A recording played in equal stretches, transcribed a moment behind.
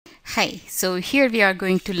Hi, so here we are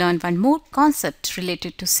going to learn one more concept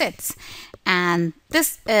related to sets, and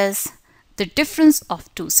this is the difference of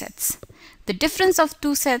two sets. The difference of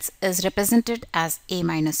two sets is represented as A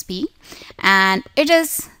minus B, and it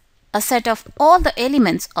is a set of all the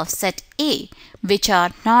elements of set A which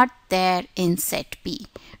are not there in set B,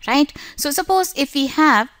 right? So suppose if we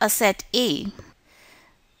have a set A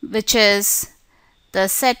which is the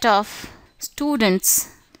set of students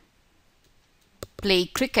play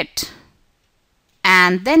cricket,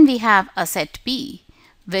 and then we have a set B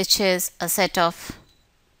which is a set of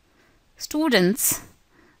students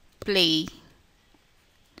play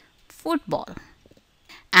football.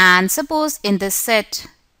 And suppose in this set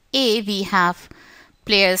A we have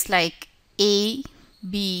players like A,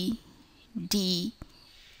 B, D,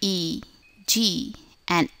 E, G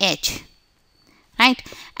and H, right?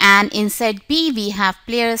 And in set B we have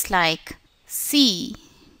players like C,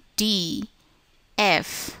 D,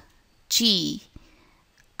 F, G,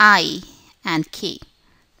 I and K.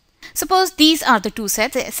 Suppose these are the two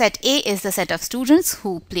sets. Set A is the set of students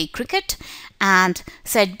who play cricket, and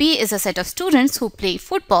set B is a set of students who play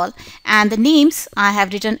football, and the names I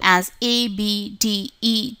have written as A, B, D,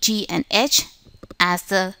 E, G and H as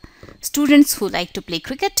the students who like to play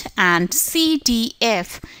cricket, and C, D,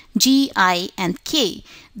 F, G, I and K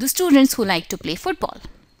the students who like to play football,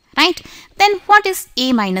 right? Then what is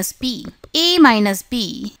A minus B? A minus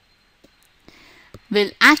B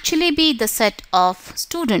will actually be the set of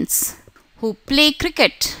students who play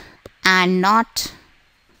cricket and not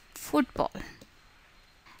football.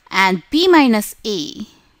 And B minus A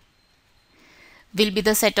will be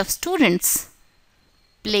the set of students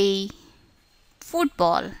play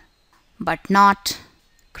football but not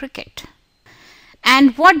cricket.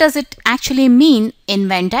 And what does it actually mean in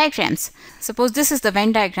Venn diagrams? Suppose this is the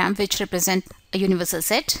Venn diagram which represents a universal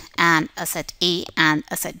set and a set A and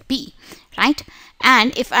a set B, right?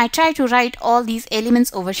 And if I try to write all these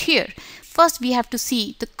elements over here, first we have to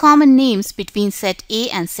see the common names between set A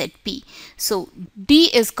and set B. So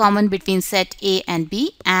D is common between set A and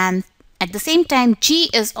B, and at the same time G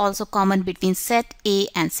is also common between set A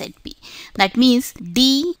and set B. That means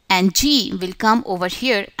D and G will come over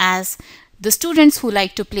here as the students who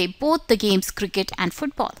like to play both the games cricket and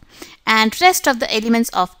football, and rest of the elements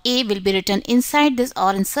of A will be written inside this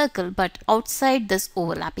orange circle but outside this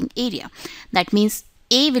overlapping area. That means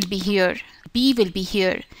A will be here, B will be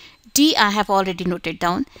here, D I have already noted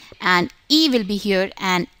down, and E will be here,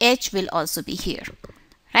 and H will also be here,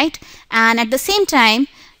 right? And at the same time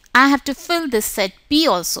I have to fill this set B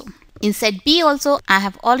also. In set B also I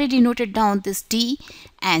have already noted down this D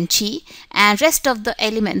and G, and rest of the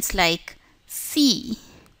elements like C,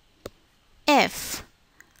 F,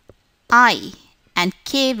 I and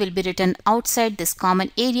K will be written outside this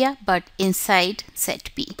common area but inside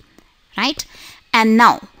set B, right? And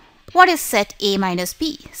now what is set A minus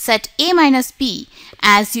B? Set A minus B,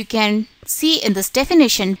 as you can see in this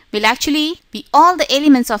definition, will actually be all the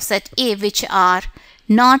elements of set A which are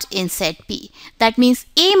not in set B. That means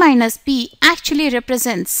A minus B actually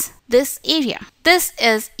represents this area. This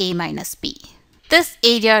is A minus B. This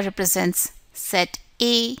area represents set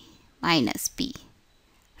A minus B,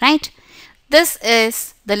 right? This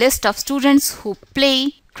is the list of students who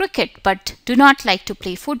play cricket but do not like to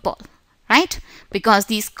play football, right? Because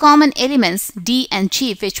these common elements D and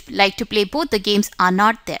G which like to play both the games are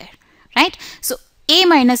not there, right? So A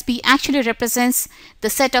minus B actually represents the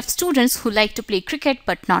set of students who like to play cricket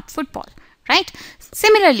but not football, right?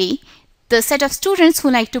 Similarly, the set of students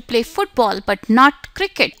who like to play football but not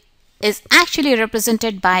cricket is actually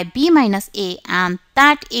represented by B minus A, and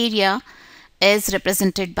that area is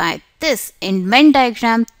represented by this. In Venn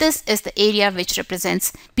diagram, this is the area which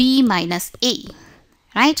represents B minus A,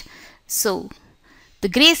 right? So the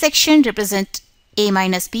gray section represents A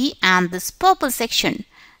minus B, and this purple section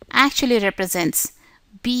actually represents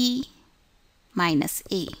B minus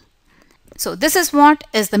A. So this is what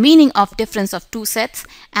is the meaning of difference of two sets,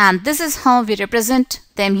 and this is how we represent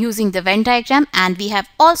them using the Venn diagram. And we have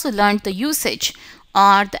also learned the usage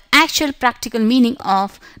or the actual practical meaning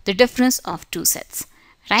of the difference of two sets,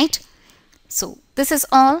 right? So this is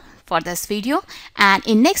all for this video, and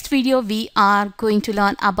in next video we are going to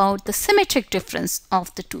learn about the symmetric difference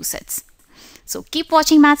of the two sets. So keep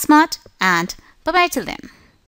watching Math Smart, and bye bye till then.